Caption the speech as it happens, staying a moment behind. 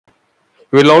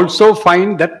We will also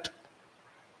find that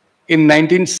in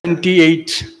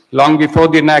 1978, long before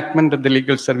the enactment of the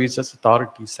Legal Services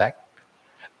Authorities Act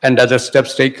and other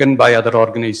steps taken by other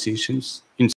organizations,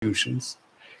 institutions,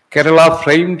 Kerala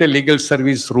framed the legal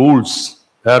service rules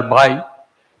whereby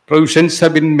provisions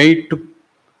have been made to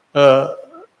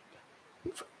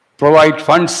provide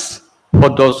funds for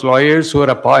those lawyers who are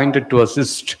appointed to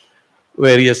assist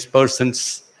various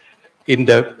persons in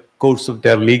the course of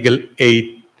their legal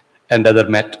aid and other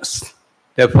matters.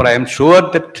 Therefore, I am sure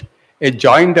that a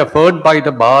joint effort by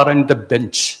the bar and the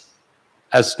bench,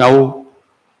 as now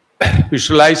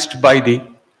visualized by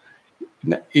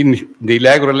in the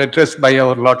elaborate letters by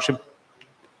our Lordship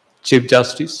Chief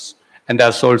Justice, and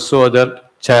as also other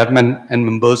chairmen and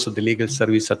members of the Legal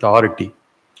Service Authority,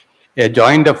 a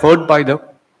joint effort by the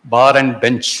bar and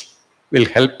bench will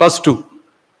help us to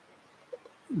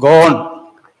go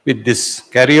on with this,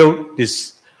 carry out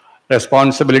these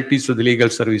responsibilities of the legal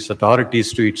service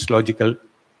authorities to its logical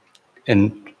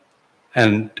end.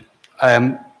 And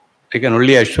I can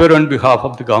only assure on behalf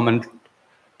of the government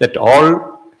that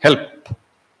all help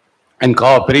and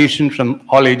cooperation from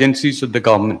all agencies of the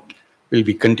government will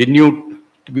be continued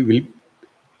to be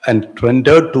and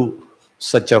rendered to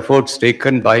such efforts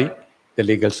taken by the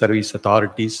legal service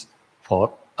authorities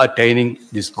for attaining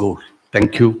this goal.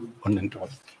 Thank you, one and all.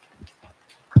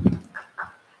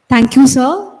 Thank you,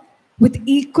 sir. With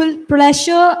equal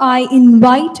pleasure,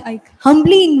 I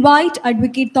humbly invite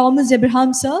Advocate Thomas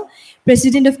Abraham, sir,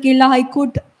 President of Kerala High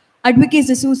Court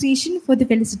Advocates Association, for the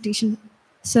felicitation.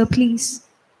 Sir, please.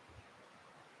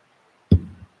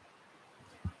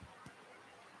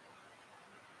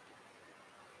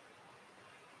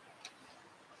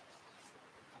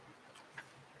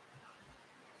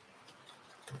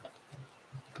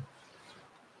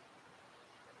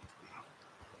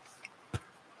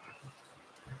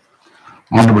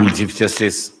 Honorable Chief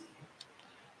Justice,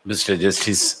 Mr.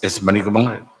 Justice S.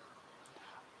 Manikumar,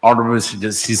 Honorable Mr.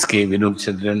 Justice K. Vinod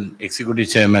Chandran, Executive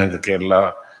Chairman of the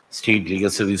Kerala State Legal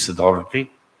Service Authority,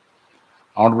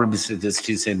 Honorable Mr.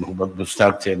 Justice M. Muhammad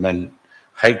Mushtaq, Chairman,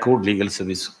 High Court Legal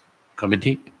Service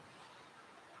Committee,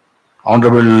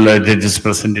 Honorable judges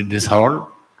present in this hall,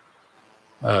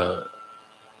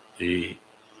 Sri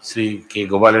K.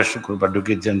 Gopalkrishna,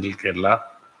 Advocate General Kerala,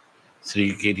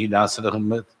 Sri K. T. Nasir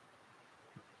Ahmed,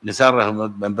 Nisar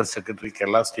Ahmed, Member Secretary,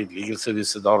 Kerala State Legal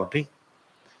Service Authority,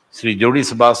 Sri Jodi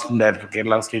Sebastian, Director,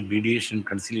 Kerala State Mediation and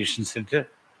Conciliation Center,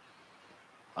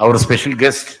 our special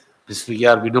guest, Mr.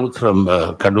 E.R. Vinod from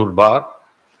Kannur Bar,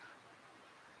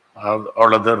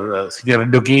 all other senior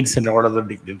advocates and all other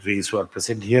dignitaries who are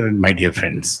present here, and my dear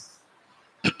friends.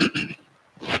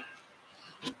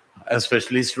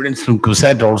 Especially students from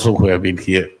CUSAT also who have been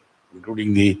here,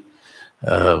 including the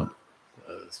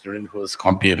student who was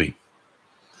comparing.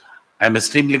 I am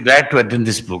extremely glad to attend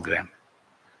this program.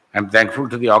 I am thankful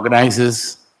to the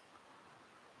organizers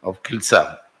of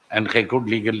KILSA and High Court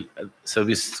Legal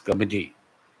Service Committee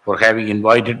for having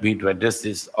invited me to address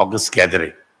this august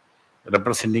gathering,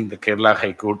 representing the Kerala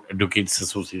High Court Advocates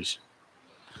Association.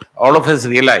 All of us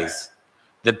realize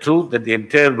the truth that the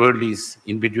entire world is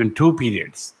in between two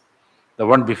periods, the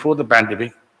one before the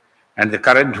pandemic and the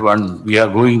current one we are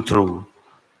going through,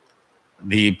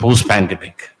 the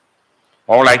post-pandemic.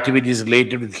 All activities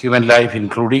related with human life,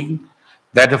 including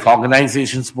that of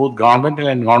organizations, both governmental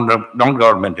and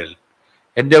non-governmental,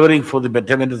 endeavoring for the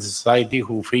betterment of the society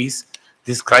who face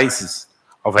this crisis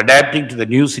of adapting to the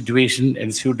new situation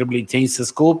and suitably change the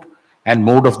scope and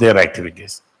mode of their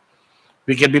activities.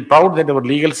 We can be proud that our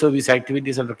legal service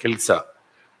activities under KILSA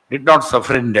did not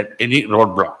suffer in any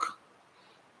roadblock.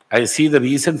 I see the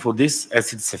reason for this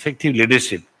as its effective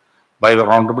leadership by the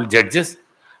honorable judges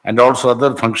and also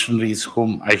other functionaries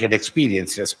whom I had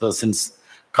experienced as persons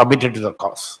committed to the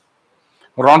cause.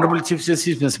 Our Honorable Chief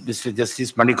Justice, Mr.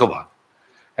 Justice Manikumar,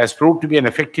 has proved to be an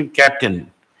effective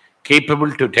captain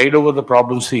capable to tide over the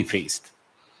problems we faced.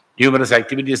 Numerous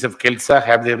activities of KILSA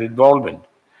have their involvement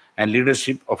and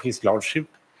leadership of His Lordship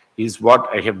is what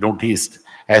I have noticed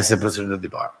as the President of the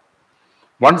Bar.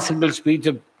 One single speech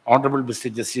of Honorable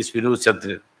Mr. Justice Vinod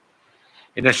Chandran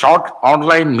in a short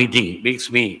online meeting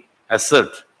makes me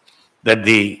assert that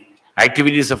the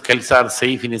activities of KILSA are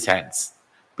safe in his hands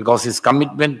because his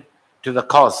commitment to the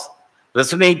cause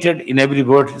resonated in every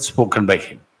word spoken by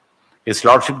him. His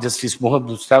Lordship Justice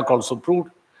Muhammad Mushtaq also proved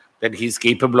that he is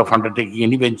capable of undertaking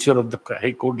any venture of the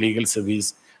High Court Legal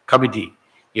Service Committee,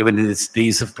 even in its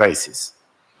days of crisis.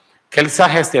 KILSA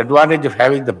has the advantage of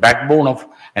having the backbone of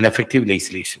an effective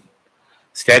legislation.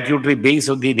 Statutory base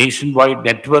of the nationwide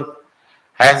network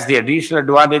has the additional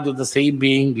advantage of the same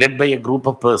being led by a group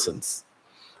of persons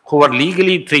who are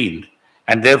legally trained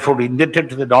and therefore indebted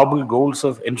to the noble goals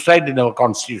of enshrined in our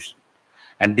Constitution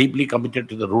and deeply committed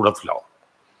to the rule of law.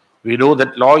 We know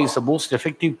that law is the most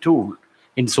effective tool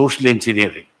in social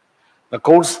engineering. The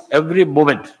courts every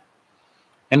moment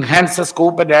enhance the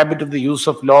scope and ambit of the use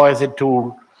of law as a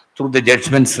tool through the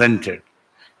judgments rendered.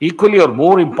 Equally or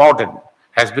more important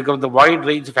has become the wide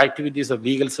range of activities of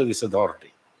legal service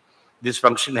authority. This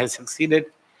function has succeeded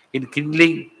in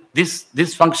kindling,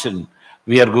 this function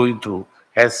we are going through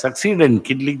has succeeded in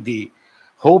kindling the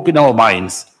hope in our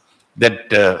minds that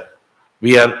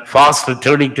we are fast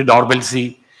returning to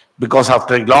normalcy, because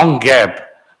after a long gap,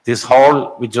 this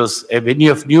hall, which was a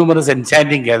venue of numerous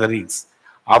enchanting gatherings,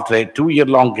 after a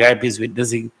 2-year-long gap, is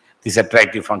witnessing this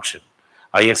attractive function.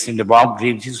 I extend a warm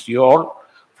greetings to you all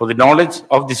for the knowledge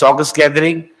of this August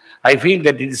gathering. I feel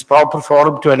that it is proper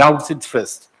forum to announce it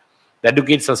first. The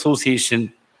Advocates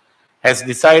Association has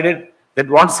decided that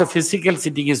once the physical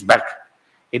sitting is back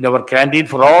in our canteen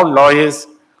for all lawyers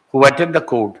who attend the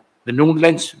court, the noon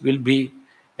lunch will be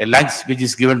a lunch which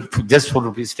is given just for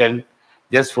 ₹10,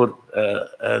 just for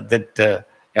that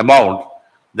amount.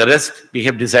 The rest we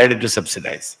have decided to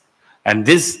subsidize. And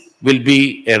this will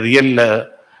be a real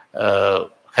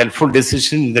helpful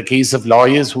decision in the case of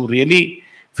lawyers who really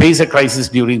face a crisis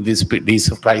during these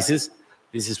days of crisis.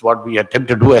 This is what we attempt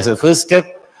to do as a first step.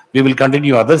 We will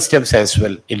continue other steps as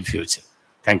well in future.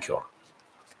 Thank you all.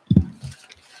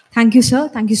 Thank you, sir.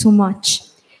 Thank you so much.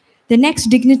 The next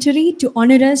dignitary to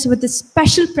honor us with a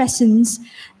special presence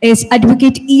is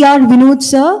Advocate E.R. Vinod,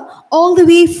 sir, all the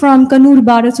way from Kannur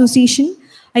Bar Association.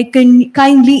 I can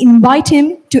kindly invite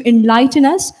him to enlighten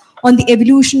us on the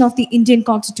evolution of the Indian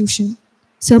Constitution.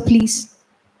 Sir, please.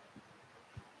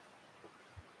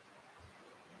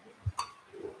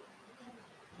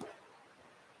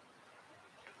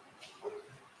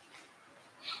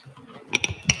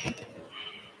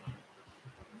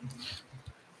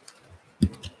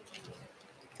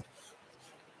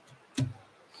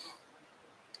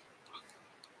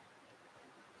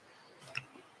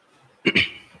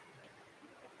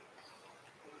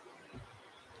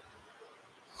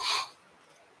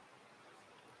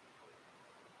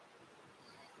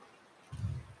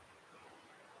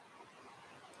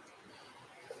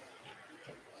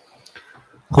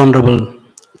 Honorable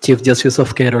Chief Justice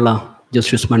of Kerala,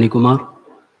 Justice Manikumar,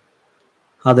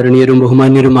 ആദരണീയരും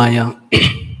ബഹുമാന്യരുമായ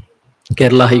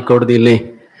Kerala ഹൈക്കോടതിയിലെ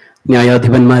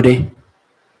ന്യായാധിപന്മാരെ,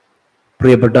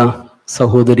 പ്രിയപ്പെട്ട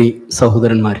സഹോദരി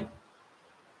സഹോദരന്മാരെ,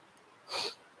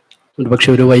 ഒരുപക്ഷെ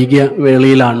ഒരു വൈകിയ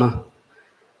വേളയിലാണ്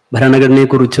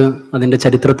ഭരണഘടനയെക്കുറിച്ച് അതിൻ്റെ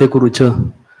ചരിത്രത്തെക്കുറിച്ച്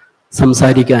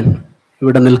സംസാരിക്കാൻ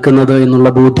ഇവിടെ നിൽക്കുന്നത് എന്നുള്ള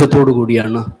ബോധ്യത്തോടു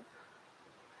കൂടിയാണ്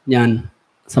ഞാൻ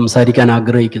സംസാരിക്കാൻ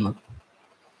ആഗ്രഹിക്കുന്നത്.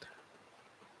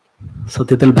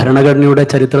 സത്യത്തിൽ ഭരണഘടനയുടെ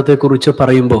ചരിത്രത്തെക്കുറിച്ച്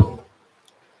പറയുമ്പോൾ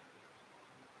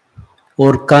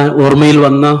ഓർമ്മയിൽ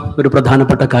വന്ന ഒരു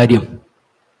പ്രധാനപ്പെട്ട കാര്യം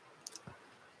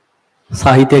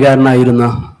സാഹിത്യകാരനായിരുന്ന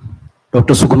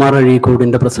ഡോക്ടർ സുകുമാർ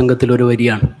അഴീക്കോടിൻ്റെ പ്രസംഗത്തിൽ ഒരു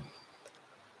വരിയാണ്.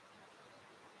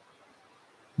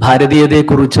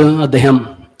 ഭാരതീയതയെക്കുറിച്ച് അദ്ദേഹം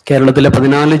കേരളത്തിലെ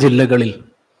 14 ജില്ലകളിൽ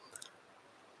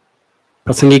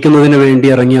പ്രസംഗിക്കുന്നതിന് വേണ്ടി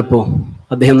ഇറങ്ങിയപ്പോൾ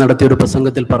അദ്ദേഹം നടത്തിയൊരു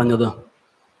പ്രസംഗത്തിൽ പറഞ്ഞത്,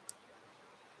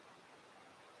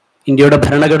 ഇന്ത്യയുടെ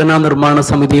ഭരണഘടനാ നിർമ്മാണ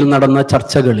സമിതിയിൽ നടന്ന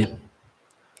ചർച്ചകളിൽ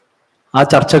ആ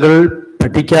ചർച്ചകൾ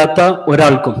പഠിക്കാത്ത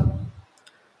ഒരാൾക്കും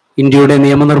ഇന്ത്യയുടെ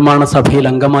നിയമനിർമ്മാണ സഭയിൽ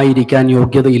അംഗമായിരിക്കാൻ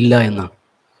യോഗ്യതയില്ല എന്നാണ്.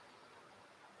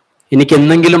 എനിക്ക്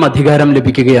എന്തെങ്കിലും അധികാരം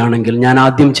ലഭിക്കുകയാണെങ്കിൽ ഞാൻ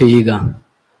ആദ്യം ചെയ്യുക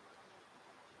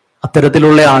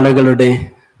അത്തരത്തിലുള്ള ആളുകളുടെ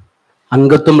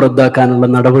അംഗത്വം റദ്ദാക്കാനുള്ള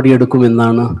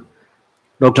നടപടിയെടുക്കുമെന്നാണ്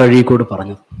ഡോക്ടർ അഴീക്കോട്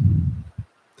പറഞ്ഞത്.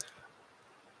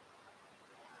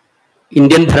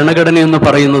 ഇന്ത്യൻ ഭരണഘടന എന്ന്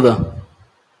പറയുന്നത്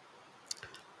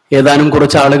ഏതാനും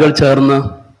കുറച്ച് ആളുകൾ ചേർന്ന്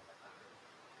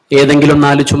ഏതെങ്കിലും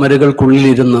 4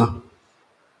 ചുമരുകൾക്കുള്ളിലിരുന്ന്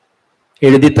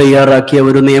എഴുതി തയ്യാറാക്കിയ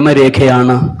ഒരു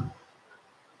നിയമരേഖയാണ്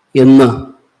എന്ന്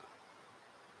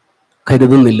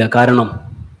കരുതുന്നില്ല. കാരണം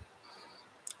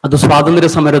അത് സ്വാതന്ത്ര്യ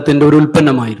സമരത്തിൻ്റെ ഒരു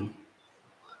ഉൽപ്പന്നമായിരുന്നു.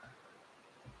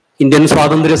 ഇന്ത്യൻ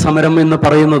സ്വാതന്ത്ര്യ സമരം എന്ന്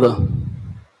പറയുന്നത്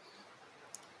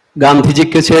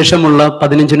ഗാന്ധിജിക്ക് ശേഷമുള്ള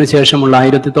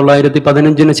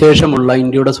 1915 ശേഷമുള്ള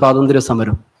ഇന്ത്യയുടെ സ്വാതന്ത്ര്യ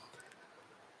സമരം,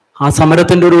 ആ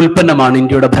സമരത്തിൻ്റെ ഒരു ഉൽപ്പന്നമാണ്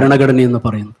ഇന്ത്യയുടെ ഭരണഘടന എന്ന്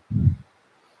പറയുന്നത്.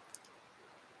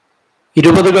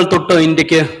 20കൾ തൊട്ട്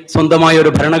ഇന്ത്യക്ക് സ്വന്തമായ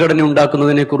ഒരു ഭരണഘടന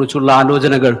ഉണ്ടാക്കുന്നതിനെ കുറിച്ചുള്ള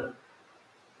ആലോചനകൾ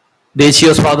ദേശീയ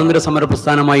സ്വാതന്ത്ര്യ സമര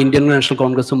പ്രസ്ഥാനമായ ഇന്ത്യൻ നാഷണൽ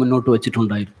കോൺഗ്രസ് മുന്നോട്ട്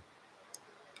വച്ചിട്ടുണ്ടായിരുന്നു.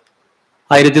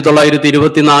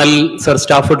 1924 സർ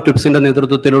സ്റ്റാഫോർഡ് ക്രിപ്സിന്റെ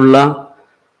നേതൃത്വത്തിലുള്ള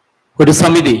ഒരു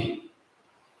സമിതി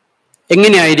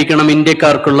എങ്ങനെയായിരിക്കണം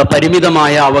ഇന്ത്യക്കാർക്കുള്ള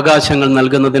പരിമിതമായ അവകാശങ്ങൾ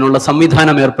നൽകുന്നതിനുള്ള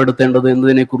സംവിധാനം ഏർപ്പെടുത്തേണ്ടത്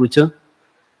എന്നതിനെ കുറിച്ച്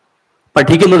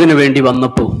പഠിക്കുന്നതിന് വേണ്ടി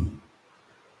വന്നപ്പോൾ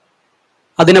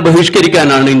അതിനെ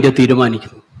ബഹിഷ്കരിക്കാനാണ് ഇന്ത്യ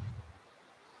തീരുമാനിക്കുന്നത്.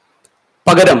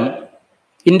 പകരം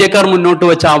ഇന്ത്യക്കാർ മുന്നോട്ട്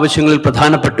വെച്ച ആവശ്യങ്ങളിൽ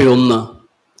പ്രധാനപ്പെട്ട ഒന്ന്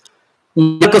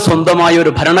ഇന്ത്യക്ക് സ്വന്തമായ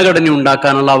ഒരു ഭരണഘടന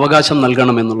ഉണ്ടാക്കാനുള്ള അവകാശം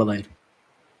നൽകണം എന്നുള്ളതായിരുന്നു.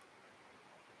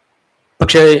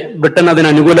 പക്ഷേ ബ്രിട്ടൻ അതിന്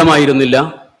അനുകൂലമായിരുന്നില്ല.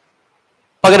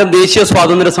 പകരം ദേശീയ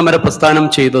സ്വാതന്ത്ര്യ സമര പ്രസ്ഥാനം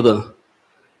ചെയ്തത്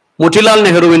മോട്ടിലാൽ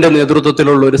നെഹ്റുവിന്റെ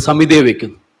നേതൃത്വത്തിലുള്ള ഒരു സമിതിയെ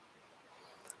വെക്കുന്നു.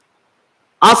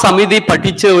 ആ സമിതി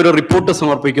പഠിച്ച് ഒരു റിപ്പോർട്ട്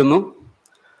സമർപ്പിക്കുന്നു.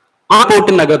 ആ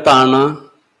റിപ്പോർട്ടിനകത്താണ്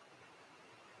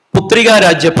പുത്രികാ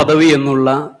രാജ്യ പദവി എന്നുള്ള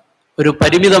ഒരു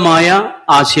പരിമിതമായ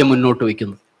ആശയം മുന്നോട്ട്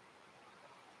വയ്ക്കുന്നത്.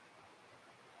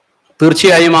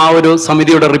 തീർച്ചയായും ആ ഒരു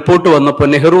സമിതിയുടെ റിപ്പോർട്ട് വന്നപ്പോൾ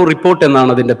നെഹ്റു റിപ്പോർട്ട്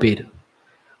എന്നാണ് അതിന്റെ പേര്.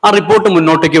 ആ റിപ്പോർട്ട്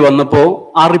മുന്നോട്ടേക്ക് വന്നപ്പോൾ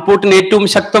ആ റിപ്പോർട്ടിനെ ഏറ്റവും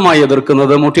ശക്തമായി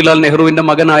എതിർക്കുന്നത് മോട്ടിലാൽ നെഹ്റുവിന്റെ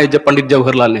മകനായ പണ്ഡിറ്റ്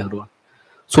ജവഹർലാൽ നെഹ്റുവാണ്.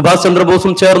 സുഭാഷ്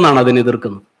ചന്ദ്രബോസും ചേർന്നാണ് അതിനെ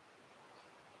എതിർക്കുന്നത്.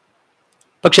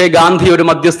 പക്ഷേ ഗാന്ധി ഒരു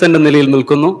മധ്യസ്ഥന്റെ നിലയിൽ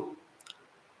നിൽക്കുന്നു.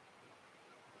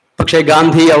 പക്ഷേ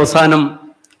അവസാനം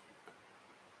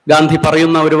ഗാന്ധി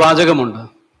പറയുന്ന ഒരു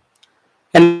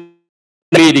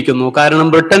വാചകമുണ്ട്, ിരിക്കുന്നു. കാരണം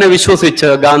ബ്രിട്ടനെ വിശ്വസിച്ച്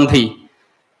ഗാന്ധി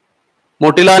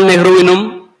മോട്ടിലാൽ നെഹ്റുവിനും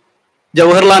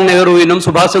ജവഹർലാൽ നെഹ്റുവിനും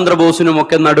സുഭാഷ് ചന്ദ്രബോസിനും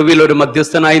ഒക്കെ നടുവിൽ ഒരു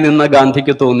മധ്യസ്ഥനായി നിന്ന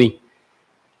ഗാന്ധിക്ക് തോന്നി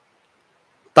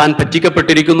താൻ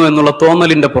പറ്റിക്കപ്പെട്ടിരിക്കുന്നു എന്നുള്ള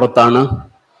തോന്നലിന്റെ പുറത്താണ്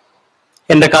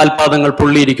എന്റെ കാൽപാദങ്ങൾ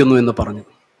പൊള്ളിയിരിക്കുന്നു എന്ന് പറഞ്ഞു.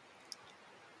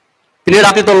 പിന്നീട്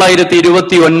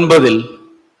 1929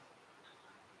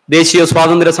 ദേശീയ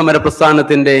സ്വാതന്ത്ര്യ സമര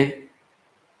പ്രസ്ഥാനത്തിന്റെ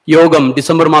യോഗം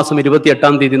ഡിസംബർ മാസം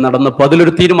 28-ാം തീയതി നടന്നപ്പോൾ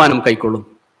അതിലൊരു തീരുമാനം കൈക്കൊള്ളും.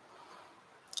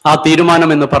 ആ തീരുമാനം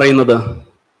എന്ന് പറയുന്നത്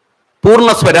പൂർണ്ണ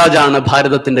സ്വരാജാണ്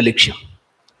ഭാരതത്തിന്റെ ലക്ഷ്യം.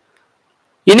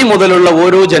 ഇനി മുതലുള്ള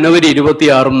ഓരോ ജനുവരി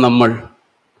 26 നമ്മൾ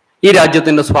ഈ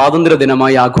രാജ്യത്തിന്റെ സ്വാതന്ത്ര്യ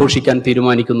ദിനമായി ആഘോഷിക്കാൻ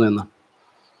തീരുമാനിക്കുന്നു എന്ന്.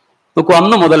 നോക്കൂ,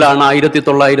 അന്ന് മുതലാണ്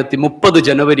 1930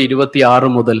 ജനുവരി 26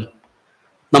 മുതൽ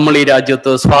നമ്മൾ ഈ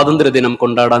രാജ്യത്ത് സ്വാതന്ത്ര്യ ദിനം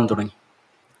കൊണ്ടാടാൻ തുടങ്ങി.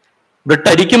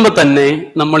 ബ്രിട്ടനിക്കുമ്പോൾ തന്നെ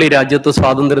നമ്മൾ ഈ രാജ്യത്ത്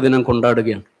സ്വാതന്ത്ര്യ ദിനം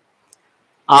കൊണ്ടാടുകയാണ്.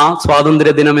 ആ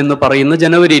സ്വാതന്ത്ര്യ ദിനം എന്ന് പറയുന്ന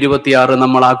ജനുവരി 26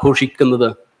 നമ്മൾ ആഘോഷിക്കുന്നത്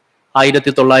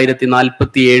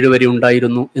 1947 വരെ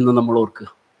ഉണ്ടായിരുന്നു എന്ന് നമ്മൾ ഓർക്കുക.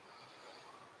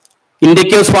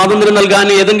 ഇന്ത്യക്ക് സ്വാതന്ത്ര്യം നൽകാൻ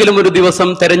ഏതെങ്കിലും ഒരു ദിവസം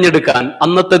തെരഞ്ഞെടുക്കാൻ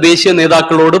അന്നത്തെ ദേശീയ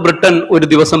നേതാക്കളോട് ബ്രിട്ടൻ ഒരു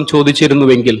ദിവസം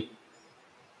ചോദിച്ചിരുന്നുവെങ്കിൽ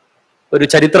ഒരു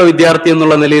ചരിത്ര വിദ്യാർത്ഥി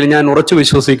എന്നുള്ള നിലയിൽ ഞാൻ ഉറച്ചു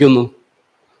വിശ്വസിക്കുന്നു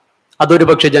അതൊരു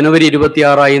പക്ഷെ ജനുവരി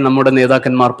 26 നമ്മുടെ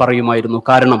നേതാക്കന്മാർ പറയുമായിരുന്നു.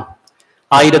 കാരണം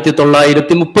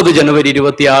 1930 ജനുവരി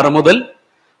 26 മുതൽ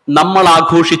നമ്മൾ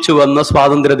ആഘോഷിച്ചു വന്ന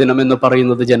സ്വാതന്ത്ര്യ ദിനം എന്ന്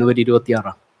പറയുന്നത് ജനുവരി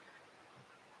 26.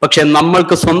 പക്ഷെ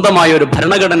നമ്മൾക്ക് സ്വന്തമായ ഒരു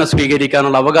ഭരണഘടന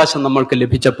സ്വീകരിക്കാനുള്ള അവകാശം നമ്മൾക്ക്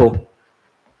ലഭിച്ചപ്പോൾ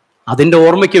അതിന്റെ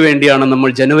ഓർമ്മയ്ക്ക് വേണ്ടിയാണ് നമ്മൾ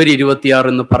ജനുവരി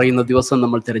 26 എന്ന് പറയുന്ന ദിവസം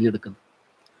നമ്മൾ തിരഞ്ഞെടുക്കുന്നത്.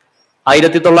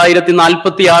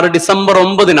 1946 ഡിസംബർ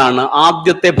 9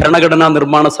 ആദ്യത്തെ ഭരണഘടനാ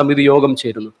നിർമ്മാണ സമിതി യോഗം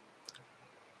ചേരുന്നത്.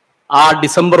 ആ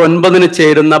ഡിസംബർ 9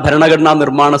 ചേരുന്ന ഭരണഘടനാ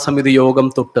നിർമ്മാണ സമിതി യോഗം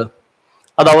തൊട്ട്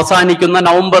അത് അവസാനിക്കുന്ന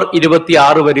നവംബർ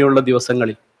 26 വരെയുള്ള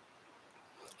ദിവസങ്ങളിൽ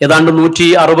ഏതാണ്ട്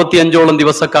 165ഓളം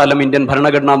ദിവസക്കാലം ഇന്ത്യൻ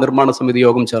ഭരണഘടനാ നിർമ്മാണ സമിതി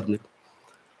യോഗം ചേർന്നിരുന്നു.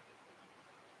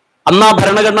 അന്ന് ആ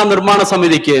ഭരണഘടനാ നിർമ്മാണ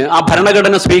സമിതിക്ക് ആ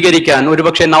ഭരണഘടന സ്വീകരിക്കാൻ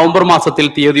ഒരുപക്ഷെ നവംബർ മാസത്തിൽ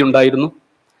തീയതി ഉണ്ടായിരുന്നു.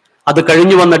 അത്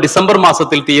കഴിഞ്ഞു വന്ന ഡിസംബർ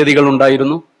മാസത്തിൽ തീയതികൾ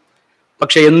ഉണ്ടായിരുന്നു.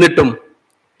 പക്ഷെ എന്നിട്ടും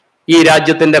ഈ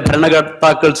രാജ്യത്തിന്റെ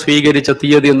ഭരണകർത്താക്കൾ സ്വീകരിച്ച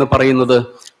തീയതി എന്ന് പറയുന്നത്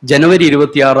ജനുവരി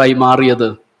 26 മാറിയത്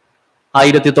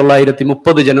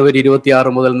 1930 ജനുവരി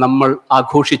 26 മുതൽ നമ്മൾ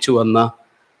ആഘോഷിച്ചു വന്ന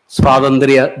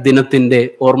സ്വാതന്ത്ര്യ ദിനത്തിന്റെ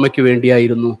ഓർമ്മയ്ക്ക്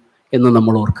വേണ്ടിയായിരുന്നു എന്ന്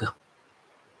നമ്മൾ ഓർക്കുക.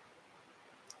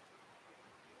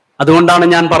 അതുകൊണ്ടാണ്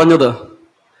ഞാൻ പറഞ്ഞത്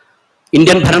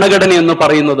ഇന്ത്യൻ ഭരണഘടന എന്ന്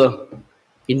പറയുന്നത്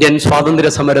ഇന്ത്യൻ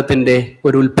സ്വാതന്ത്ര്യ സമരത്തിന്റെ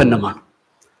ഒരു ഉൽപ്പന്നമാണ്.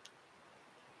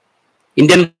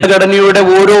 ഇന്ത്യൻ ഭരണഘടനയുടെ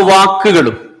ഓരോ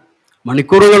വാക്കുകളും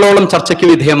മണിക്കൂറുകളോളം ചർച്ചയ്ക്ക്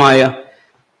വിധേയമായ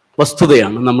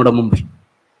വസ്തുതയാണ് നമ്മുടെ മുമ്പിൽ.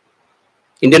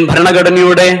 ഇന്ത്യൻ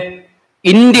ഭരണഘടനയുടെ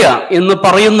ഇന്ത്യ എന്ന്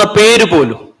പറയുന്ന പേര്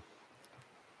പോലും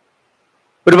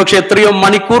ഒരുപക്ഷെ എത്രയോ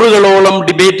മണിക്കൂറുകളോളം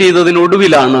ഡിബേറ്റ്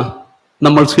ചെയ്തതിനൊടുവിലാണ്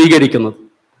നമ്മൾ സ്വീകരിക്കുന്നത്.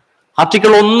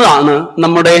 ആർട്ടിക്കിൾ 1 ആണ്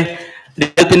നമ്മുടെ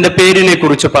രാജ്യത്തിന്റെ പേരിനെ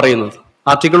കുറിച്ച് പറയുന്നത്.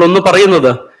 ആർട്ടിക്കിൾ 1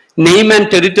 പറയുന്നത് name and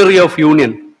territory of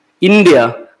union India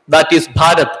that is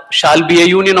Bharat shall be A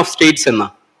union of States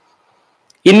എന്നാണ്.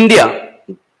 ഇന്ത്യ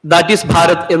ദാറ്റ് ഈസ്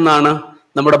ഭാരത് എന്നാണ്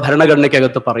നമ്മുടെ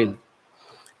ഭരണഘടനയ്ക്കകത്ത് പറയുന്നത്.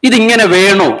 ഇതിങ്ങനെ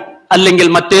വേണോ അല്ലെങ്കിൽ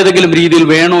മറ്റേതെങ്കിലും രീതിയിൽ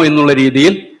വേണോ എന്നുള്ള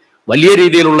രീതിയിൽ വലിയ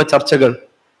രീതിയിലുള്ള ചർച്ചകൾ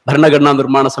ഭരണഘടനാ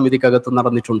നിർമ്മാണ സമിതിക്കകത്ത്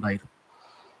നടന്നിട്ടുണ്ടായിരുന്നു.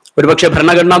 ഒരുപക്ഷെ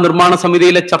ഭരണഘടനാ നിർമ്മാണ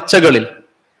സമിതിയിലെ ചർച്ചകളിൽ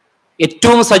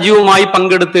ഏറ്റവും സജീവമായി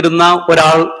പങ്കെടുത്തിരുന്ന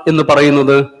ഒരാൾ എന്ന്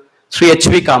പറയുന്നത് ശ്രീ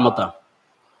H.V. കാമത്താണ്.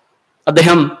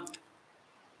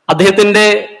 അദ്ദേഹത്തിന്റെ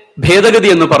ഭേദഗതി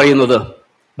എന്ന് പറയുന്നത്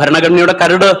ഭരണഘടനയുടെ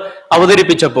കരട്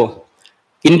അവതരിപ്പിച്ചപ്പോ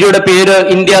ഇന്ത്യയുടെ പേര്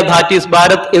ഇന്ത്യ ദാറ്റ് ഈസ്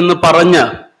ഭാരത് എന്ന് പറഞ്ഞ്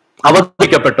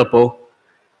അവതരിപ്പിക്കപ്പെട്ടപ്പോ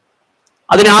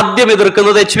അതിനാദ്യം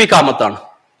എതിർക്കുന്നത് H.V. കാമത്താണ്.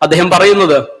 അദ്ദേഹം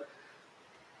പറയുന്നത്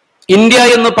ഇന്ത്യ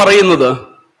എന്ന് പറയുന്നത്,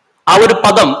 ആ ഒരു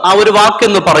പദം, ആ ഒരു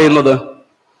വാക്കെന്ന് പറയുന്നത്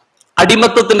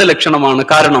അടിമത്തത്തിന്റെ ലക്ഷണമാണ്.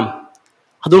 കാരണം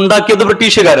അതുണ്ടാക്കിയത്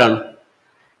ബ്രിട്ടീഷുകാരാണ്.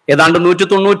 ഏതാണ്ട്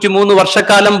 193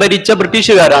 വർഷക്കാലം ഭരിച്ച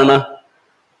ബ്രിട്ടീഷുകാരാണ്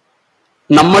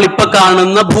നമ്മളിപ്പോ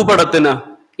കാണുന്ന ഭൂപടത്തിന്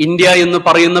ഇന്ത്യ എന്ന്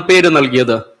പറയുന്ന പേര്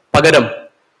നൽകിയത്. പകരം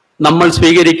നമ്മൾ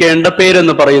സ്വീകരിക്കേണ്ട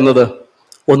പേരെന്ന് പറയുന്നത്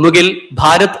ഒന്നുകിൽ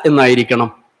ഭാരത് എന്നായിരിക്കണം,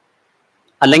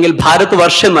 അല്ലെങ്കിൽ ഭാരത്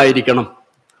വർഷ് എന്നായിരിക്കണം,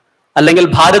 അല്ലെങ്കിൽ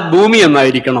ഭാരത് ഭൂമി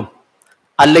എന്നായിരിക്കണം,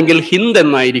 അല്ലെങ്കിൽ ഹിന്ദ്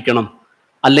എന്നായിരിക്കണം,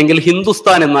 അല്ലെങ്കിൽ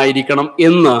ഹിന്ദുസ്ഥാൻ എന്നായിരിക്കണം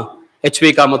എന്ന് എച്ച്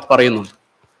വി കാമത്ത് പറയുന്നുണ്ട്.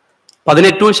 അപ്പൊ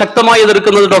അതിനേറ്റവും ശക്തമായി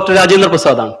എതിർക്കുന്നത് ഡോക്ടർ രാജേന്ദ്ര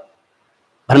പ്രസാദാണ്.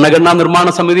 ഭരണഘടനാ നിർമ്മാണ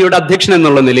സമിതിയുടെ അധ്യക്ഷൻ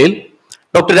എന്നുള്ള നിലയിൽ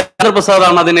ഡോക്ടർ രാജേന്ദ്ര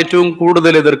പ്രസാദാണ് അതിനെ ഏറ്റവും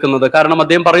കൂടുതൽ എതിർക്കുന്നത്. കാരണം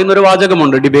അദ്ദേഹം പറയുന്ന ഒരു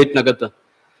വാചകമുണ്ട് ഡിബേറ്റിനകത്ത്,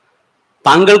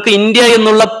 താങ്കൾക്ക് ഇന്ത്യ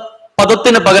എന്നുള്ള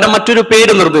പദത്തിന് പകരം മറ്റൊരു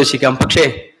പേര് നിർദ്ദേശിക്കാം, പക്ഷേ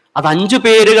അത് 5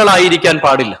 പേരുകളായിരിക്കാൻ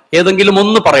പാടില്ല, ഏതെങ്കിലും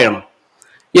ഒന്ന് പറയണം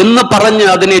എന്ന് പറഞ്ഞ്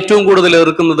അതിനെ ഏറ്റവും കൂടുതൽ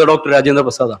എതിർക്കുന്നത് ഡോക്ടർ രാജേന്ദ്ര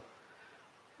പ്രസാദാണ്.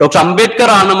 ഡോക്ടർ അംബേദ്കർ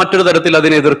ആണ് മറ്റൊരു തരത്തിൽ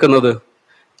അതിനെ എതിർക്കുന്നത്.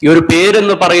 ഈ ഒരു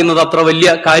പേരെന്ന് പറയുന്നത് അത്ര വലിയ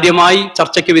കാര്യമായി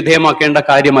ചർച്ചയ്ക്ക് വിധേയമാക്കേണ്ട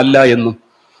കാര്യമല്ല എന്നും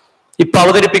ഇപ്പൊ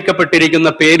അവതരിപ്പിക്കപ്പെട്ടിരിക്കുന്ന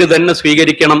പേര് തന്നെ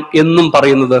സ്വീകരിക്കണം എന്നും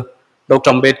പറയുന്നത്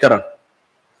ഡോക്ടർ അംബേദ്കറാണ്.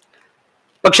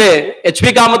 പക്ഷേ എച്ച്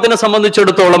വി കാമത്തിനെ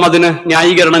സംബന്ധിച്ചിടത്തോളം അതിന്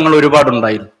ന്യായീകരണങ്ങൾ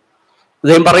ഒരുപാടുണ്ടായിരുന്നു.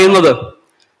 അദ്ദേഹം പറയുന്നത്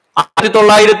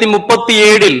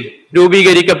 1937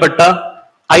 രൂപീകരിക്കപ്പെട്ട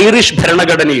ഐറിഷ്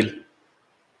ഭരണഘടനയിൽ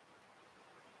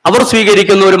അവർ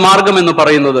സ്വീകരിക്കുന്ന ഒരു മാർഗം എന്ന്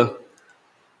പറയുന്നത്,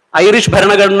 ഐറിഷ്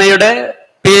ഭരണഘടനയുടെ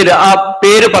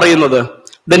പേര് പറയുന്നത്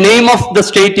the name of the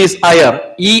state is അയർ,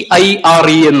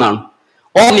 EIRE എന്നാണ്.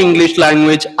 ഓൺ ഇംഗ്ലീഷ്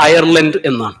ലാംഗ്വേജ് അയർലൻഡ്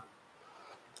എന്നാണ്.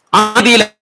 ആദ്യ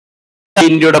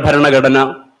ഇന്ത്യയുടെ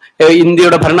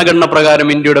ഭരണഘടന പ്രകാരം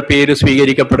ഇന്ത്യയുടെ പേര്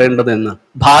സ്വീകരിക്കപ്പെടേണ്ടതെന്ന്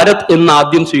ഭാരത് എന്ന്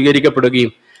ആദ്യം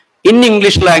സ്വീകരിക്കപ്പെടുകയും ഇൻ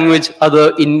ഇംഗ്ലീഷ് ലാംഗ്വേജ് അത്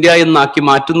ഇന്ത്യ എന്നാക്കി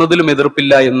മാറ്റുന്നതിലും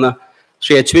എതിർപ്പില്ല എന്ന്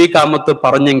ശ്രീ എച്ച് വി കാമത്ത്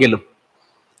പറഞ്ഞെങ്കിലും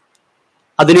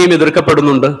അതിനെയും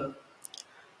എതിർക്കപ്പെടുന്നുണ്ട്.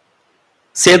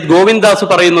 സേത് ഗോവിന്ദാസ്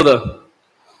പറയുന്നത്,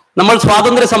 നമ്മൾ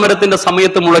സ്വാതന്ത്ര്യ സമരത്തിന്റെ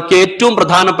സമയത്ത് മുഴക്കിയ ഏറ്റവും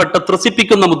പ്രധാനപ്പെട്ട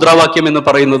ത്രസിപ്പിക്കുന്ന മുദ്രാവാക്യം എന്ന്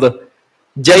പറയുന്നത്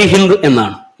ജയ് ഹിന്ദ്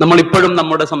എന്നാണ്. നമ്മൾ ഇപ്പോഴും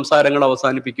നമ്മുടെ സംസാരങ്ങൾ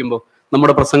അവസാനിപ്പിക്കുമ്പോൾ,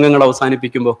 നമ്മുടെ പ്രസംഗങ്ങൾ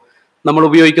അവസാനിപ്പിക്കുമ്പോൾ നമ്മൾ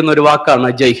ഉപയോഗിക്കുന്ന ഒരു വാക്കാണ്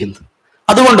ജയ് ഹിന്ദ്.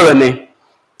 അതുകൊണ്ട് തന്നെ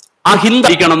ആ ഹിന്ദ്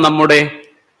ആയിരിക്കണം നമ്മുടെ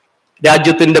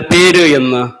രാജ്യത്തിന്റെ പേര്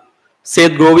എന്ന്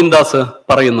സേത് ഗോവിന്ദാസ്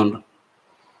പറയുന്നുണ്ട്.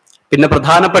 പിന്നെ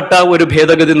പ്രധാനപ്പെട്ട ഒരു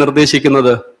ഭേദഗതി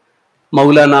നിർദ്ദേശിക്കുന്നത്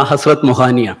മൗലാന ഹസ്രത്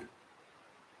മൊഹാനിയാണ്.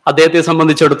 അദ്ദേഹത്തെ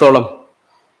സംബന്ധിച്ചിടത്തോളം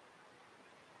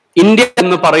ഇന്ത്യ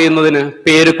എന്ന് പറയുന്നതിന്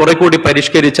പേര് കുറെ കൂടി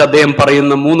പരിഷ്കരിച്ച് അദ്ദേഹം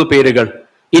പറയുന്ന 3 പേരുകൾ: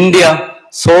 India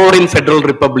sovereign federal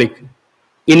republic,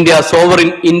 India sovereign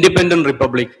independent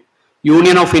republic,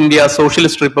 union of India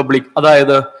socialist republic.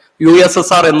 അതായത്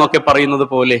USSR എന്നൊക്കെ പറയുന്നത്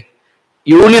പോലെ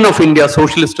union of India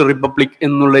socialist republic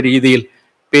എന്നുള്ള രീതിയിൽ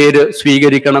പേര്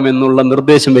സ്വീകരിക്കണം എന്നുള്ള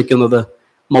നിർദ്ദേശം വെക്കുന്നത്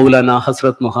മൗലാന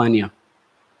ഹസ്രത് മൊഹാനിയാണ്.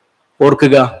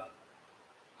 ഓർക്കുക,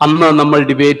 അന്ന് നമ്മൾ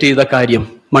ഡിബേറ്റ് ചെയ്ത കാര്യം,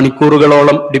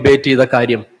 മണിക്കൂറുകളോളം ഡിബേറ്റ് ചെയ്ത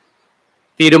കാര്യം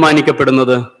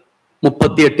തീരുമാനിക്കപ്പെടുന്നത്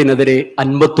 38-നെതിരെ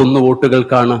 51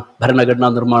 വോട്ടുകൾക്കാണ് ഭരണഘടനാ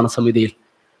നിർമ്മാണ സമിതിയിൽ.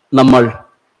 നമ്മൾ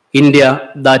ഇന്ത്യ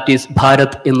ദാറ്റ് ഈസ്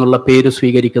ഭാരത് എന്നുള്ള പേര്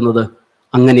സ്വീകരിക്കുന്നത്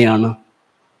അങ്ങനെയാണ്.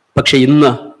 പക്ഷെ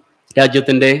ഇന്ന്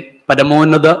രാജ്യത്തിന്റെ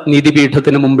പരമോന്നത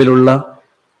നീതിപീഠത്തിന് മുമ്പിലുള്ള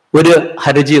ഒരു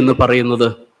ഹർജി എന്ന് പറയുന്നത്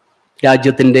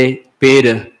രാജ്യത്തിന്റെ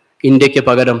പേര് ഇന്ത്യക്ക്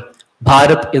പകരം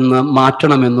ഭാരത് എന്ന്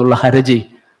മാറ്റണമെന്നുള്ള ഹർജി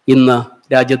ഇന്ന്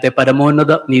രാജ്യത്തെ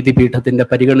പരമോന്നത നീതിപീഠത്തിന്റെ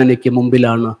പരിഗണനയ്ക്ക്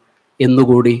മുമ്പിലാണ്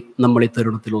എന്നുകൂടി നമ്മൾ ഈ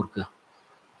തരുണത്തിൽ ഓർക്കുക.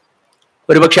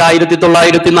 ഒരുപക്ഷെ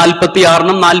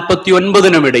 1946-നും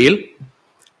 49-നും ഇടയിൽ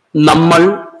നമ്മൾ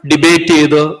ഡിബേറ്റ്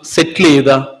ചെയ്ത് സെറ്റിൽ ചെയ്ത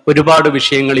ഒരുപാട്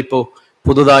വിഷയങ്ങൾ ഇപ്പോൾ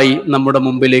പുതുതായി നമ്മുടെ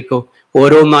മുമ്പിലേക്കോ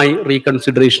ഓരോന്നായി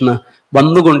റീകൺസിഡറേഷന്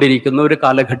വന്നുകൊണ്ടിരിക്കുന്ന ഒരു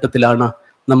കാലഘട്ടത്തിലാണ്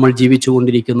നമ്മൾ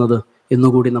ജീവിച്ചുകൊണ്ടിരിക്കുന്നത്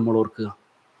എന്നുകൂടി നമ്മൾ ഓർക്കുക.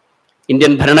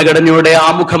 ഇന്ത്യൻ ഭരണഘടനയുടെ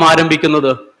ആമുഖം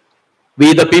ആരംഭിക്കുന്നത് we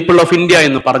the people of India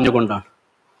എന്ന് പറഞ്ഞുകൊണ്ടാണ്.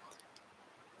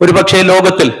 ഒരുപക്ഷെ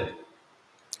ലോകത്തിൽ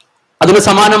അതിന്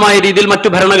സമാനമായ രീതിയിൽ മറ്റു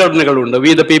ഭരണഘടനകളുണ്ട്.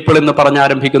 വി ദ പീപ്പിൾ എന്ന് പറഞ്ഞ്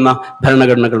ആരംഭിക്കുന്ന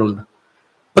ഭരണഘടനകളുണ്ട്.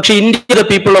 പക്ഷെ India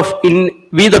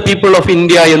we the people of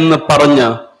India എന്ന് പറഞ്ഞ്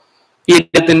ഈ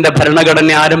രാജ്യത്തിന്റെ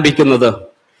ഭരണഘടന ആരംഭിക്കുന്നത്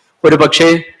ഒരുപക്ഷെ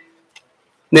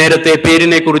നേരത്തെ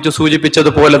പേരിനെ കുറിച്ച്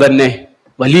സൂചിപ്പിച്ചതുപോലെ തന്നെ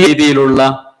വലിയ രീതിയിലുള്ള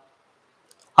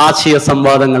ആശയ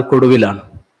സംവാദങ്ങൾക്കൊടുവിലാണ്.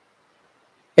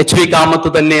 എച്ച് വി കാമത്ത്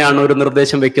തന്നെയാണ് ഒരു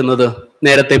നിർദ്ദേശം വെക്കുന്നത്,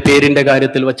 നേരത്തെ പേരിന്റെ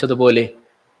കാര്യത്തിൽ വച്ചതുപോലെ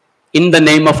in the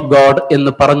name of God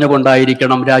എന്ന്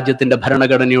പറഞ്ഞുകൊണ്ടായിരിക്കണം രാജ്യത്തിന്റെ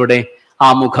ഭരണഘടനയുടെ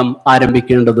ആമുഖം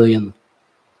ആരംഭിക്കേണ്ടത് എന്ന്.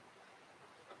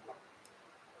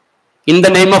 In the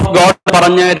name of God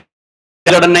പറഞ്ഞ്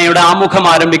ഭരണഘടനയുടെ ആമുഖം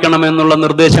ആരംഭിക്കണം എന്നുള്ള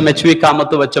നിർദ്ദേശം എച്ച് വി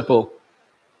കാമത്ത് വെച്ചപ്പോ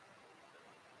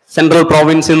സെൻട്രൽ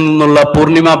പ്രോവിൻസിൽ നിന്നുള്ള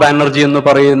പൂർണിമ ബാനർജി എന്ന്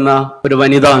പറയുന്ന ഒരു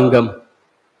വനിതാ അംഗം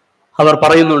അവർ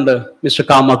പറയുന്നുണ്ട്, മിസ്റ്റർ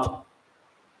കാമത്ത്,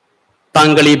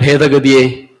 താങ്കൾ ഈ ഭേദഗതിയെ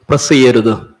പ്രസ്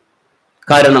ചെയ്യരുത്.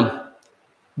 കാരണം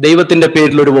ദൈവത്തിന്റെ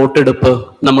പേരിൽ ഒരു വോട്ടെടുപ്പ്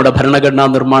നമ്മുടെ ഭരണഘടനാ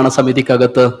നിർമ്മാണ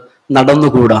സമിതിക്കകത്ത്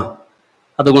നടന്നുകൂടാ.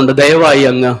 അതുകൊണ്ട് ദയവായി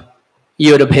അങ്ങ് ഈ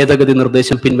ഒരു ഭേദഗതി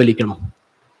നിർദ്ദേശം പിൻവലിക്കണം.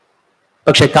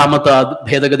 പക്ഷെ കാമത്ത് ആ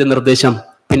ഭേദഗതി നിർദ്ദേശം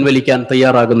പിൻവലിക്കാൻ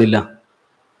തയ്യാറാകുന്നില്ല.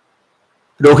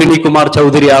 രോഹിണി കുമാർ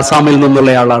ചൗധരി ആസാമിൽ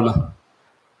നിന്നുള്ളയാളാണ്.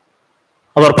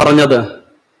 അവർ പറഞ്ഞത്,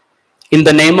 in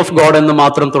the name of God എന്ന്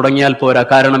മാത്രം തുടങ്ങിയാൽ പോരാ.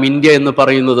 കാരണം ഇന്ത്യ എന്ന്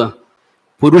പറയുന്നത്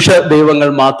പുരുഷ ദൈവങ്ങൾ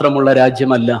മാത്രമുള്ള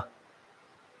രാജ്യമല്ല,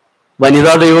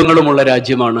 വനിതാ ദൈവങ്ങളുമുള്ള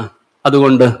രാജ്യമാണ്.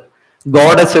 അതുകൊണ്ട്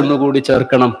ഗോഡസ് എന്നുകൂടി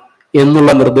ചേർക്കണം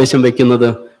എന്നുള്ള നിർദ്ദേശം വെക്കുന്നത്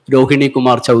രോഹിണി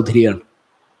കുമാർ ചൗധരിയാണ്.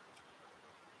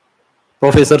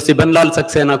 പ്രൊഫസർ സിബൻലാൽ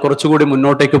സക്സേന കുറച്ചുകൂടി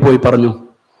മുന്നോട്ടേക്ക് പോയി പറഞ്ഞു,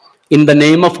 in the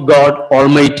name of God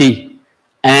almighty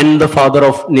and the father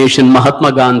of nation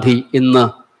Mahatma Gandhi എന്ന്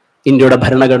ഇന്ത്യയുടെ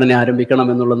ഭരണഘടന ആരംഭിക്കണം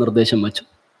എന്നുള്ള നിർദ്ദേശം വച്ചു.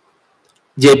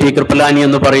 JP കൃപലാനി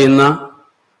എന്ന് പറയുന്ന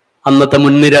അന്നത്തെ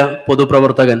മുൻനിര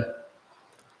പൊതുപ്രവർത്തകൻ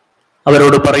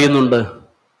അവരോട് പറയുന്നുണ്ട്,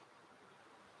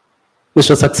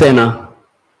 മിസ്റ്റർ സക്സേന,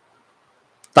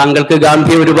 താങ്കൾക്ക്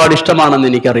ഗാന്ധിയെ ഒരുപാട് ഇഷ്ടമാണെന്ന്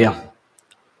എനിക്കറിയാം.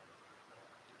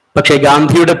 പക്ഷേ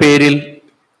ഗാന്ധിയുടെ പേരിൽ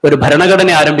ഒരു ഭരണഘടന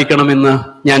ആരംഭിക്കണമെന്ന്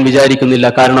ഞാൻ വിചാരിക്കുന്നില്ല.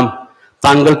 കാരണം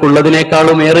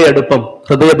താങ്കൾക്കുള്ളതിനേക്കാളും ഏറെ അടുപ്പം,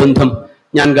 ഹൃദയബന്ധം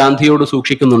ഞാൻ ഗാന്ധിയോട്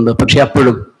സൂക്ഷിക്കുന്നുണ്ട്. പക്ഷെ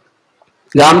അപ്പോഴും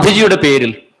ഗാന്ധിജിയുടെ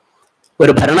പേരിൽ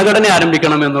ഒരു ഭരണഘടന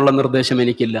ആരംഭിക്കണം എന്നുള്ള നിർദ്ദേശം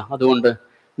എനിക്കില്ല. അതുകൊണ്ട്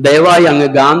ദയവായി അങ്ങ്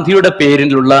ഗാന്ധിയുടെ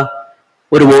പേരിലുള്ള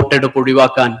ഒരു വോട്ടെടുപ്പ്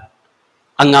ഒഴിവാക്കാൻ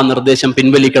അങ്ങ് ആ നിർദ്ദേശം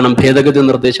പിൻവലിക്കണം, ഭേദഗതി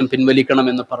നിർദ്ദേശം പിൻവലിക്കണം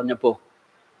എന്ന് പറഞ്ഞപ്പോൾ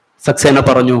സക്സേന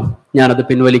പറഞ്ഞു, ഞാനത്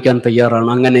പിൻവലിക്കാൻ തയ്യാറാണ്.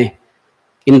 അങ്ങനെ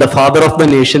in the father of the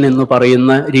nation എന്ന്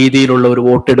പറയുന്ന രീതിയിലുള്ള ഒരു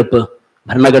വോട്ടെടുപ്പ്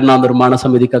ഭരണഘടനാ നിർമ്മാണ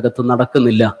സമിതിക്കകത്ത്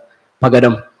നടക്കുന്നില്ല.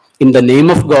 പകരം in the name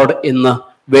of God എന്ന്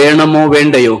വേണമോ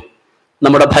വേണ്ടയോ,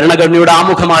 നമ്മുടെ ഭരണഘടനയുടെ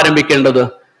ആമുഖം ആരംഭിക്കേണ്ടത്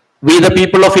we the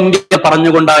people of India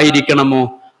പറഞ്ഞുകൊണ്ടായിരിക്കണമോ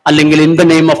അല്ലെങ്കിൽ in the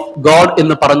name of God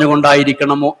എന്ന്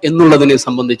പറഞ്ഞുകൊണ്ടായിരിക്കണമോ എന്നുള്ളതിനെ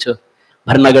സംബന്ധിച്ച്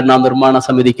ഭരണഘടനാ നിർമ്മാണ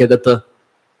സമിതിക്കകത്ത്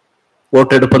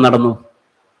വോട്ടെടുപ്പ് നടന്നു.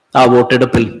 ആ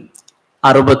വോട്ടെടുപ്പിൽ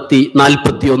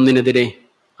 41-നെതിരെ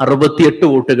 68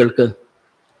 വോട്ടുകൾക്ക്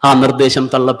ആ നിർദ്ദേശം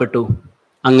തള്ളപ്പെട്ടു.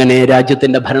 അങ്ങനെ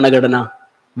രാജ്യത്തിന്റെ ഭരണഘടന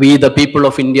we the people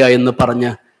of India എന്ന്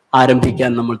പറഞ്ഞ്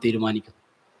ആരംഭിക്കാൻ നമ്മൾ തീരുമാനിക്കുന്നു.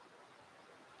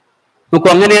 നോക്കൂ,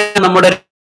 അങ്ങനെയാണ് നമ്മുടെ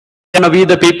we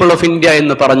the people of India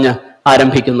എന്ന് പറഞ്ഞ്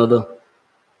ആരംഭിക്കുന്നത്.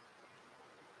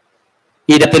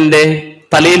 ഈ രാജ്യത്തിന്റെ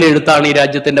തലയിൽ എഴുത്താണ് ഈ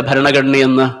രാജ്യത്തിന്റെ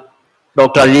ഭരണഘടനയെന്ന്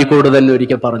ഡോക്ടർ അഴീക്കോട് തന്നെ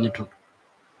ഒരിക്കൽ പറഞ്ഞിട്ടുണ്ട്.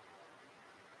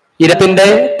 ഈ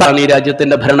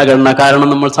രാജ്യത്തിന്റെ ഭരണഘടന. കാരണം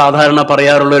നമ്മൾ സാധാരണ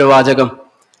പറയാറുള്ള ഒരു വാചകം,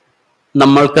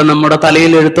 നമ്മൾക്ക് നമ്മുടെ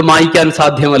തലയിൽ എഴുത്ത് മായ്ക്കാൻ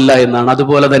സാധ്യമല്ല എന്നാണ്.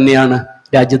 അതുപോലെ തന്നെയാണ്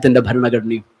രാജ്യത്തിന്റെ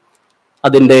ഭരണഘടനയും.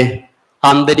 അതിൻ്റെ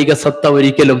ആന്തരിക സത്ത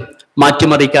ഒരിക്കലും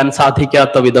മാറ്റിമറിക്കാൻ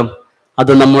സാധിക്കാത്ത വിധം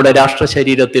അത് നമ്മുടെ രാഷ്ട്ര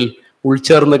ശരീരത്തിൽ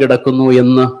ഉൾച്ചേർന്ന് കിടക്കുന്നു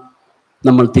എന്ന്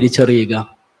നമ്മൾ തിരിച്ചറിയുക.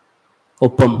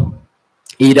 ഒപ്പം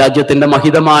ഈ രാജ്യത്തിന്റെ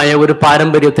മഹിതമായ ഒരു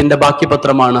പാരമ്പര്യത്തിന്റെ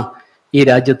ബാക്കിപത്രമാണ് ഈ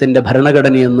രാജ്യത്തിന്റെ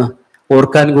ഭരണഘടനയെന്ന്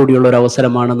ഓർക്കാൻ കൂടിയുള്ള ഒരു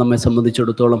അവസരമാണ് നമ്മെ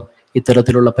സംബന്ധിച്ചിടത്തോളം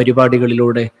ഇത്തരത്തിലുള്ള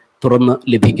പരിപാടികളിലൂടെ തുറന്ന്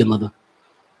ലഭിക്കുന്നത്.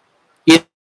 ഈ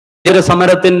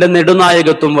സമരത്തിന്റെ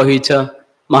നെടുനായകത്വം വഹിച്ച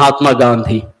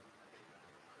മഹാത്മാഗാന്ധി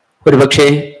ഒരുപക്ഷെ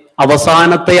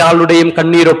അവസാനത്തെ ആളുടെയും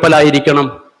കണ്ണീരൊപ്പലായിരിക്കണം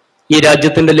ഈ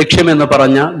രാജ്യത്തിന്റെ ലക്ഷ്യമെന്ന്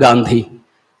പറഞ്ഞ ഗാന്ധി.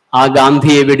 ആ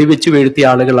ഗാന്ധിയെ വെടിവെച്ചു വീഴ്ത്തിയ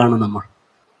ആളുകളാണ് നമ്മൾ.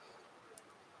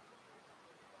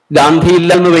 ഗാന്ധി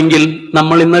ഇല്ലെന്നുവെങ്കിൽ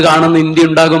നമ്മൾ ഇന്ന് കാണുന്ന ഇന്ത്യ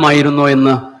ഉണ്ടാകുമായിരുന്നോ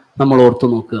എന്ന് നമ്മൾ ഓർത്തു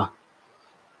നോക്കുക.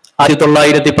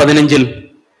 1915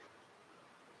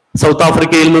 സൗത്ത്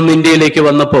ആഫ്രിക്കയിൽ നിന്ന് ഇന്ത്യയിലേക്ക്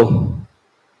വന്നപ്പോ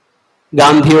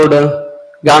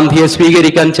ഗാന്ധിയെ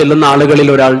സ്വീകരിക്കാൻ ചെല്ലുന്ന ആളുകളിൽ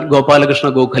ഒരാൾ ഗോപാലകൃഷ്ണ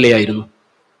ഗോഖലെയായിരുന്നു.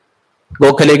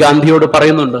 ഗോഖലെ ഗാന്ധിയോട്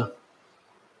പറയുന്നുണ്ട്,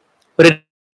 ഒരു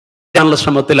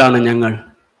ശ്രമത്തിലാണ് ഞങ്ങൾ,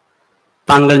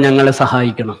 താങ്കൾ ഞങ്ങളെ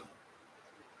സഹായിക്കണം.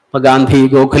 അപ്പൊ ഗാന്ധി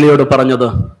ഗോഖലെയോട് പറഞ്ഞത്,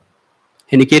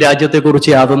 എനിക്ക് ഈ രാജ്യത്തെക്കുറിച്ച്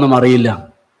യാതൊന്നും അറിയില്ല,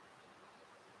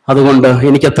 അതുകൊണ്ട്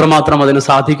എനിക്ക് എത്രമാത്രം അതിന്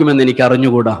സാധിക്കുമെന്ന് എനിക്ക്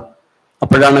അറിഞ്ഞുകൂടാ.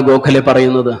 അപ്പോഴാണ് ഗോഖലെ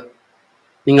പറയുന്നത്,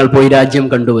 നിങ്ങൾ പോയി രാജ്യം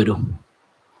കണ്ടുവരൂ.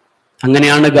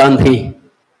 അങ്ങനെയാണ് ഗാന്ധി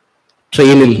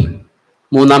ട്രെയിനിൽ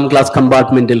 3ാം ക്ലാസ്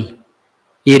കമ്പാർട്ട്മെന്റിൽ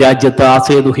ഈ രാജ്യത്ത്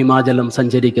ആസേതു ഹിമാചലം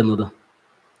സഞ്ചരിക്കുന്നത്.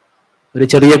 ഒരു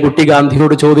ചെറിയ കുട്ടി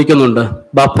ഗാന്ധിയോട് ചോദിക്കുന്നുണ്ട്,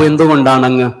 ബാപ്പു എന്തുകൊണ്ടാണ്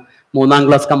അങ്ങ് 3ാം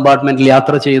ക്ലാസ് കമ്പാർട്ട്മെന്റിൽ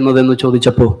യാത്ര ചെയ്യുന്നതെന്ന്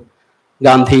ചോദിച്ചപ്പോൾ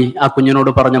ഗാന്ധി ആ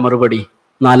കുഞ്ഞിനോട് പറഞ്ഞ മറുപടി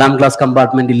 4ാം ക്ലാസ്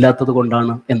കമ്പാർട്ട്മെന്റ് ഇല്ലാത്തത്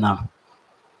കൊണ്ടാണ് എന്നാണ്.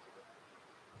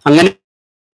 അങ്ങനെ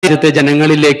രാജ്യത്തെ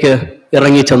ജനങ്ങളിലേക്ക്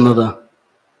ഇറങ്ങിച്ചെന്നത്.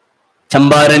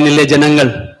 ചമ്പാരനിലെ ജനങ്ങൾ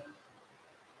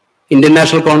ഇന്ത്യൻ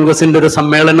നാഷണൽ കോൺഗ്രസിന്റെ ഒരു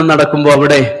സമ്മേളനം നടക്കുമ്പോൾ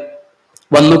അവിടെ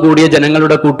വന്നുകൂടിയ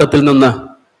ജനങ്ങളുടെ കൂട്ടത്തിൽ നിന്ന്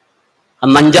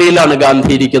അന്നഞ്ചയിലാണ്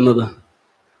ഗാന്ധി ഇരിക്കുന്നത്.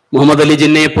 മുഹമ്മദ് അലി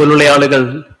ജിന്നയെ പോലുള്ള ആളുകൾ,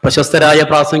 പ്രശസ്തരായ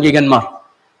പ്രാസംഗികന്മാർ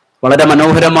വളരെ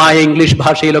മനോഹരമായ ഇംഗ്ലീഷ്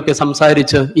ഭാഷയിലൊക്കെ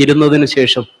സംസാരിച്ച് ഇരുന്നതിന്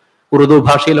ശേഷം, ഉറുദു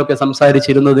ഭാഷയിലൊക്കെ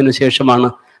സംസാരിച്ചിരുന്നതിന് ശേഷമാണ്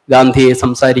ഗാന്ധിയെ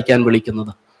സംസാരിക്കാൻ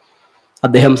വിളിക്കുന്നത്.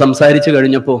 അദ്ദേഹം സംസാരിച്ചു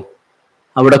കഴിഞ്ഞപ്പോൾ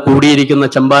അവിടെ കൂടിയിരിക്കുന്ന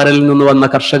ചമ്പാരനിൽ നിന്ന് വന്ന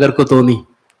കർഷകർക്ക് തോന്നി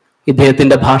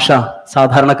ഇദ്ദേഹത്തിന്റെ ഭാഷ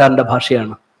സാധാരണക്കാരന്റെ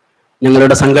ഭാഷയാണ്,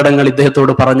 ഞങ്ങളുടെ സങ്കടങ്ങൾ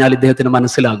ഇദ്ദേഹത്തോട് പറഞ്ഞാൽ ഇദ്ദേഹത്തിന്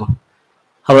മനസ്സിലാകും.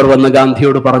 അവർ വന്ന്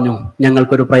ഗാന്ധിയോട് പറഞ്ഞു,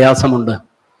 ഞങ്ങൾക്കൊരു പ്രയാസമുണ്ട്,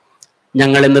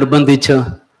 ഞങ്ങളെ നിർബന്ധിച്ച്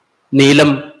നീലം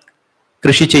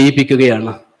കൃഷി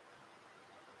ചെയ്യിപ്പിക്കുകയാണ്.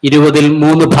 20ൽ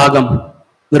 3 ഭാഗം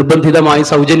നിർബന്ധിതമായി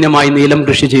സൗജന്യമായി നീലം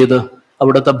കൃഷി ചെയ്ത്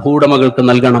അവിടുത്തെ ഭൂവുടമകൾക്ക്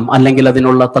നൽകണം, അല്ലെങ്കിൽ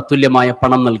അതിനുള്ള തത്തുല്യമായ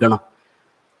പണം നൽകണം.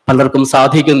 പലർക്കും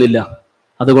സാധിക്കുന്നില്ല,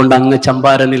 അതുകൊണ്ട് അങ്ങ്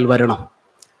ചമ്പാരനിൽ വരണം,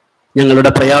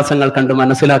 ഞങ്ങളുടെ പ്രയാസങ്ങൾ കണ്ട്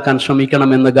മനസ്സിലാക്കാൻ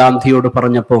ശ്രമിക്കണമെന്ന് ഗാന്ധിയോട്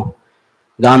പറഞ്ഞപ്പോൾ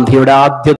ഗാന്ധിയുടെ ആദ്യ